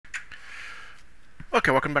Okay,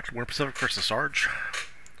 welcome back to War Pacific versus Sarge.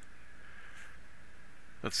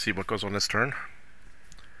 Let's see what goes on this turn.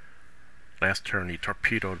 Last turn he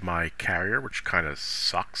torpedoed my carrier, which kind of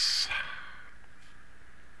sucks.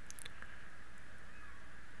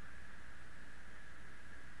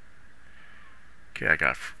 Okay, I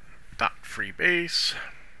got dot free base.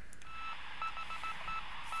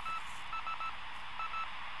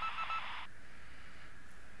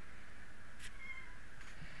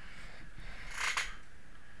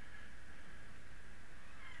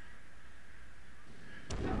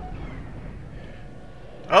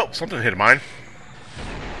 Oh, something hit mine.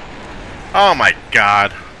 Oh my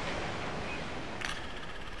god.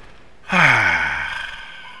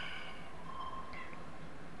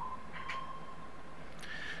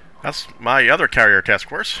 That's my other carrier task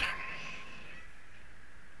force.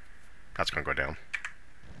 That's gonna go down.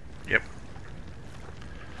 Yep.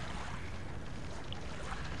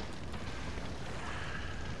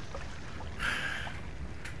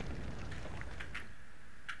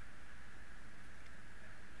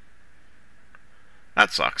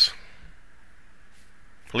 That sucks.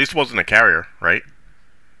 At least it wasn't a carrier, right?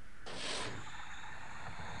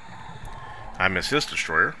 I missed his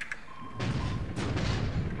destroyer.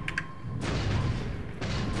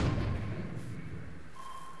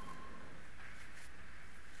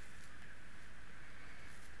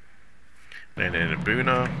 Landing in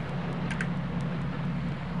Buna.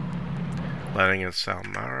 Landing in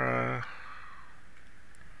Salmara.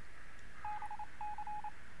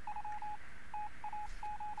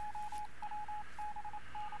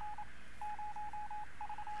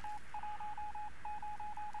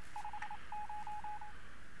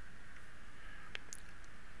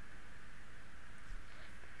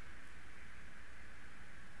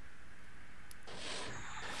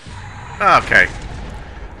 Okay.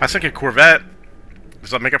 I sunk a Corvette.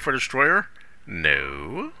 Does that make up for a destroyer?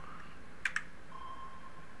 No.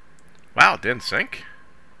 Wow, it didn't sink.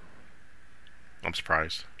 I'm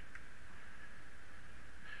surprised.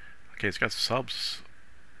 Okay, it's got subs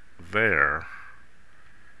there.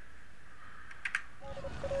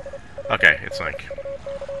 Okay, it sank.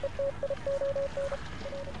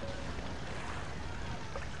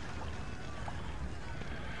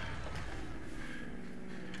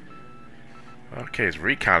 Okay, he's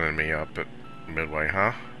reconning me up at Midway,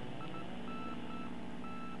 huh?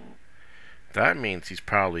 That means he's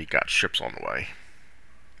probably got ships on the way.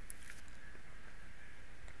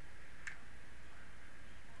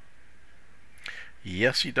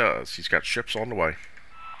 Yes, he does. He's got ships on the way.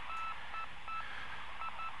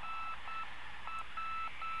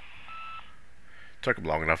 Took him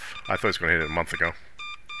long enough. I thought he was going to hit it a month ago.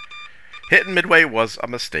 Hitting Midway was a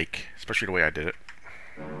mistake, especially the way I did it.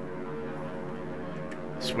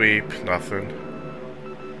 Sweep, nothing.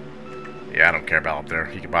 Yeah, I don't care about up there.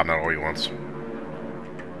 He can bomb that all he wants.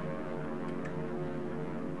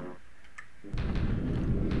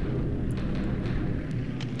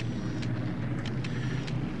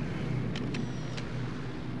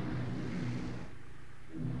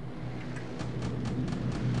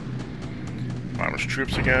 Bomber's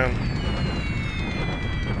troops again.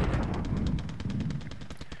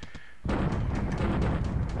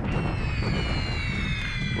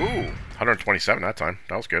 Ooh, 127 that time.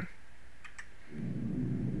 That was good.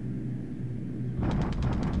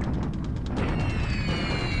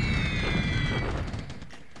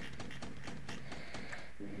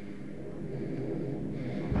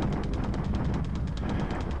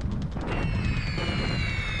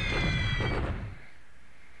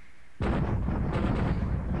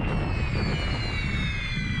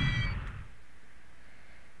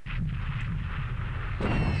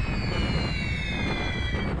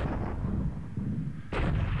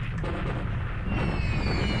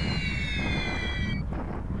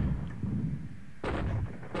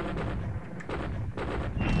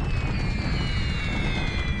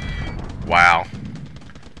 Wow.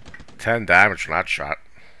 10 damage from that shot.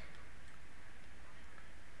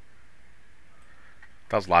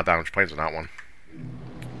 That was a lot of damage planes on that one.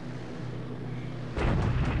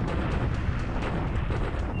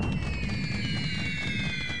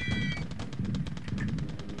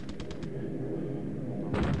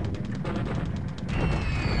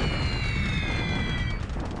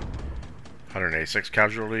 $186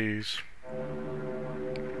 casualties.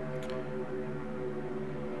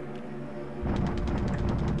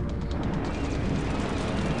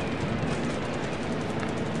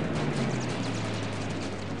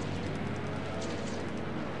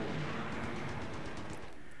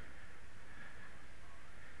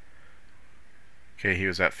 Okay, he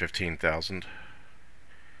was at 15,000.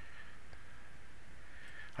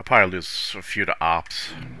 I'll probably lose a few to ops.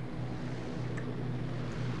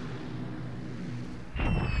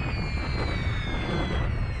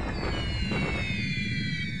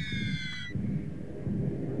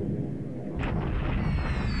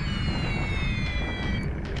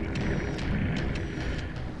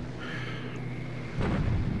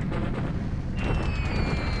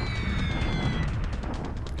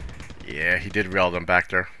 Yeah, he did reel them back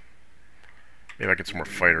there. Maybe I get some more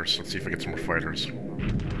fighters. Let's see if I get some more fighters.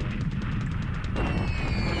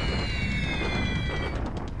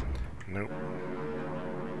 Nope.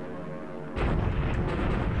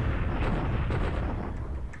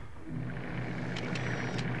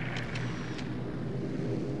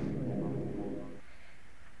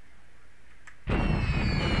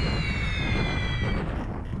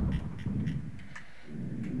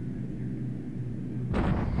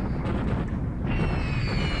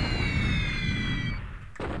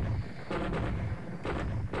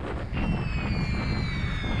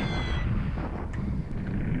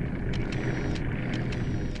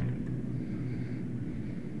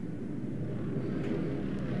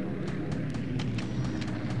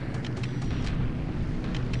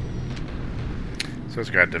 So it's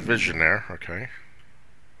got a division there, okay.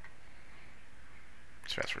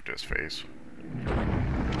 Let's fast forward to this phase.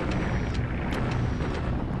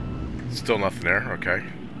 Still nothing there, okay.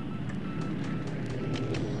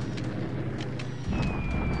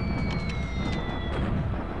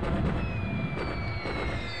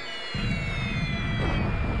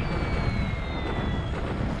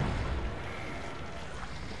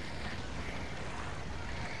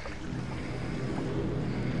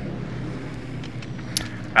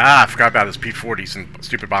 Ah, I forgot about his P-40s and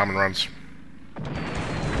stupid bombing runs.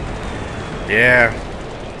 Yeah.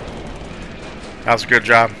 That was a good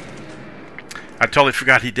job. I totally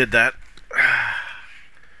forgot he did that.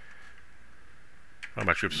 Oh,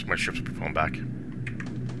 my ships will be falling back.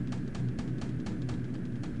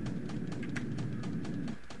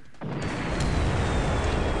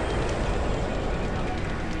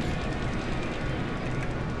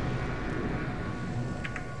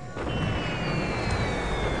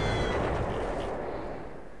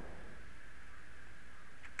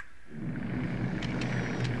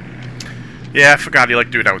 Yeah, I forgot he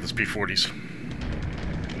liked doing that with his P-40s.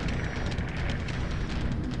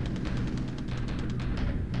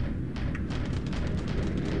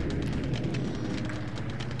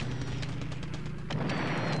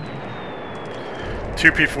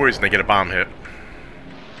 Two P-40s and they get a bomb hit.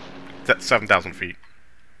 It's at 7,000 feet.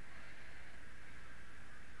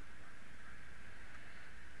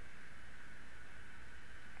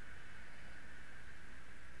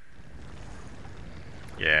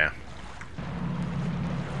 Yeah.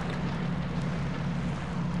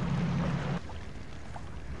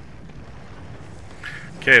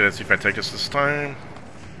 Okay, let's see if I take this time.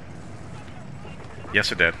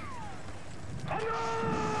 Yes, it did.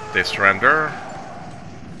 They surrender.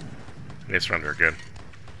 They surrender, good.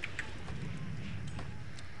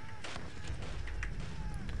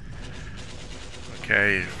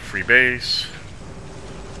 Okay, free base.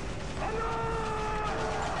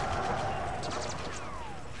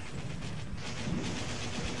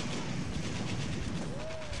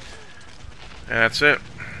 And that's it.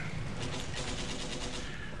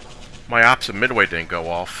 My ops at Midway didn't go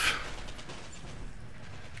off.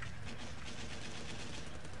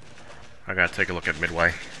 I gotta take a look at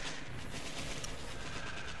Midway.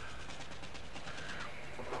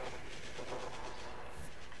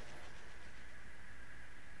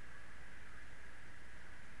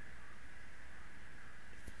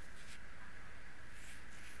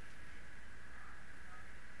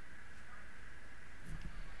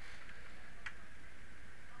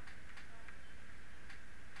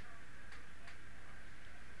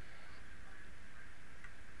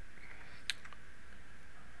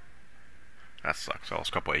 That sucks. I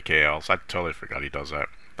lost a couple AKLs. I totally forgot he does that.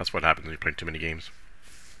 That's what happens when you play too many games.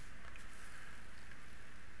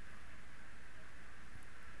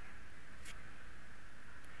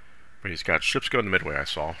 But he's got ships going to Midway, I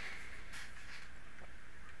saw.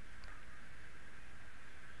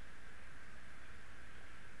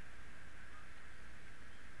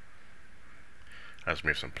 I just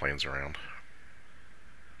moved some planes around.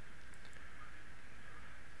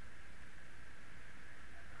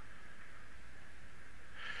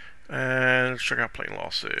 And let's check out plane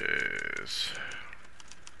losses.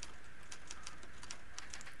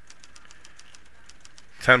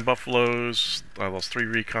 10 Buffaloes. I lost 3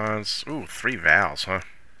 recons. Ooh, 3 Vals, huh?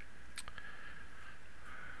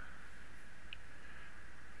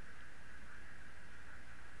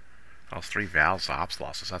 I lost 3 Vals ops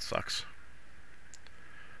losses. That sucks.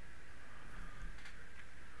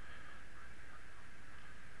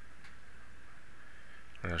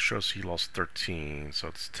 shows he lost 13, so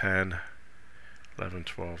it's 10, 11,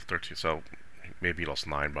 12, 13. So maybe he lost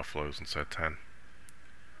 9 buffaloes instead of 10.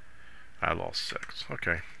 I lost 6.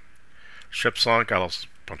 Okay. Ship sunk. I lost a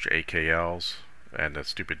bunch of AKLs and that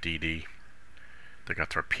stupid DD. They got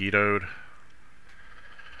torpedoed.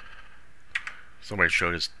 Somebody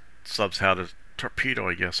showed his subs how to torpedo,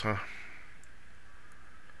 I guess, huh?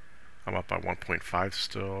 I'm up by 1.5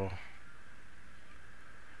 still.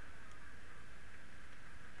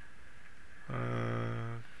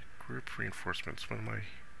 Group reinforcements. What am I?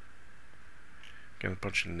 Getting a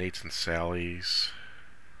bunch of Nates and Sallys.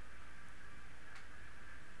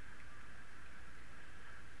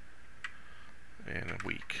 In a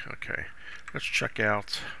week. Okay. Let's check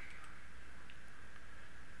out.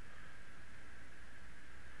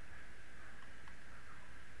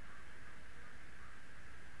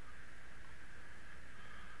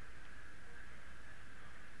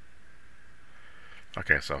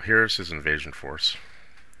 Okay, so here's his invasion force.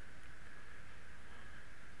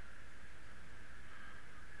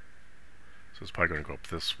 So it's probably going to go up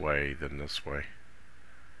this way, then this way.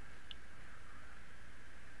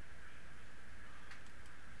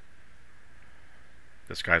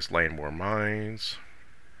 This guy's laying more mines.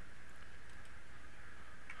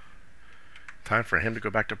 Time for him to go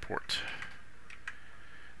back to port.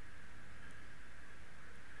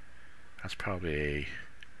 That's probably a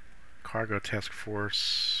cargo task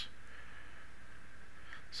force.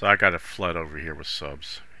 So I got a flood over here with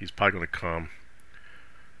subs. He's probably going to come.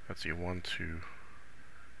 Let's see, 1, 2.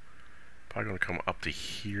 Probably going to come up to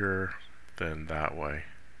here, then that way.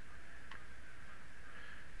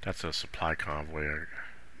 That's a supply convoy.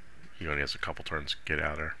 He only has a couple turns to get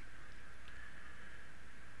out there.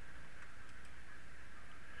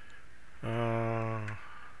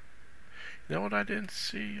 You know what I didn't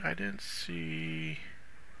see? I didn't see...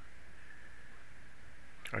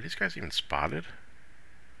 Are these guys even spotted?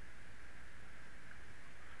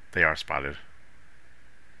 They are spotted.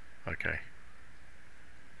 Okay.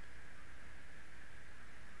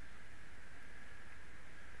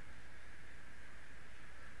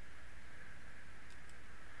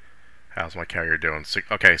 How's my carrier doing?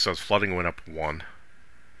 Okay, so his flooding went up 1.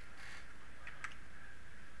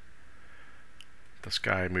 This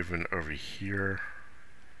guy moving over here.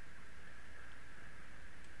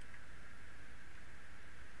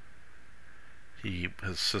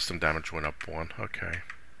 His system damage went up 1. Okay.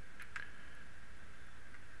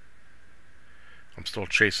 I'm still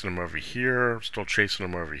chasing him over here. Still chasing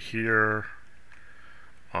him over here.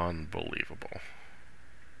 Unbelievable.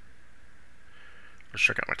 Let's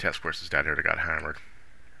check out my task forces down here that got hammered.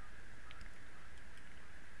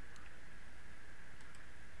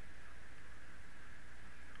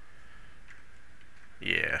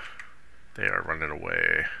 Yeah, they are running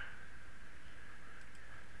away.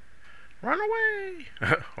 Run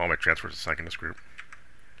away! All my transfers are sunk in this group.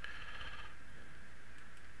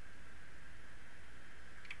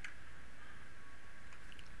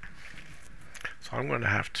 So I'm going to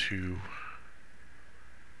have to...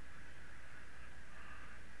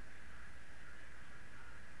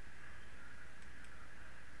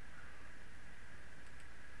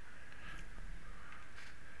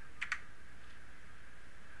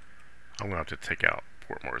 I'm going to have to take out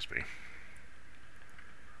Port Moresby.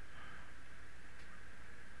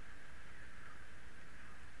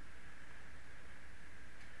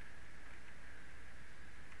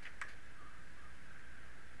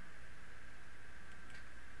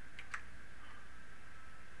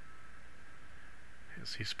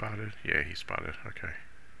 Is he spotted? Yeah, he's spotted. Okay.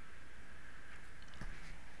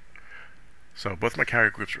 So both my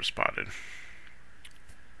carrier groups were spotted.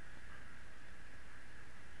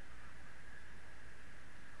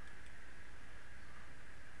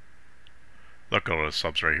 Look at all the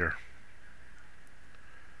subs right here.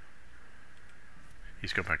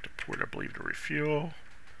 He's going back to port, I believe, to refuel.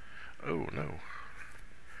 Oh, no.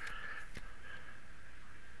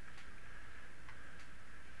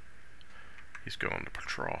 He's going to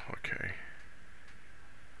patrol. Okay.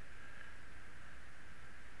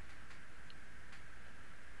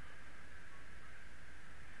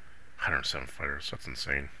 $107 fighters. That's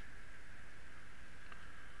insane.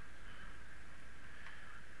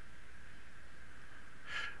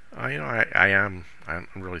 You know, I'm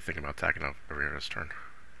really thinking about tacking up over here this turn.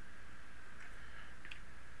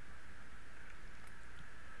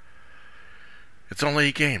 It's only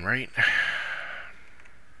a game, right?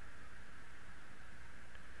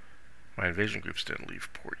 My invasion groups didn't leave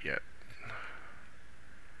port yet.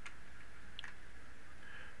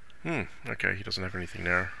 Okay, he doesn't have anything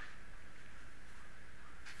there.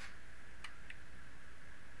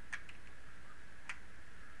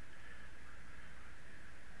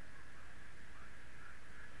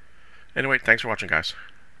 Anyway, thanks for watching, guys.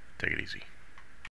 Take it easy.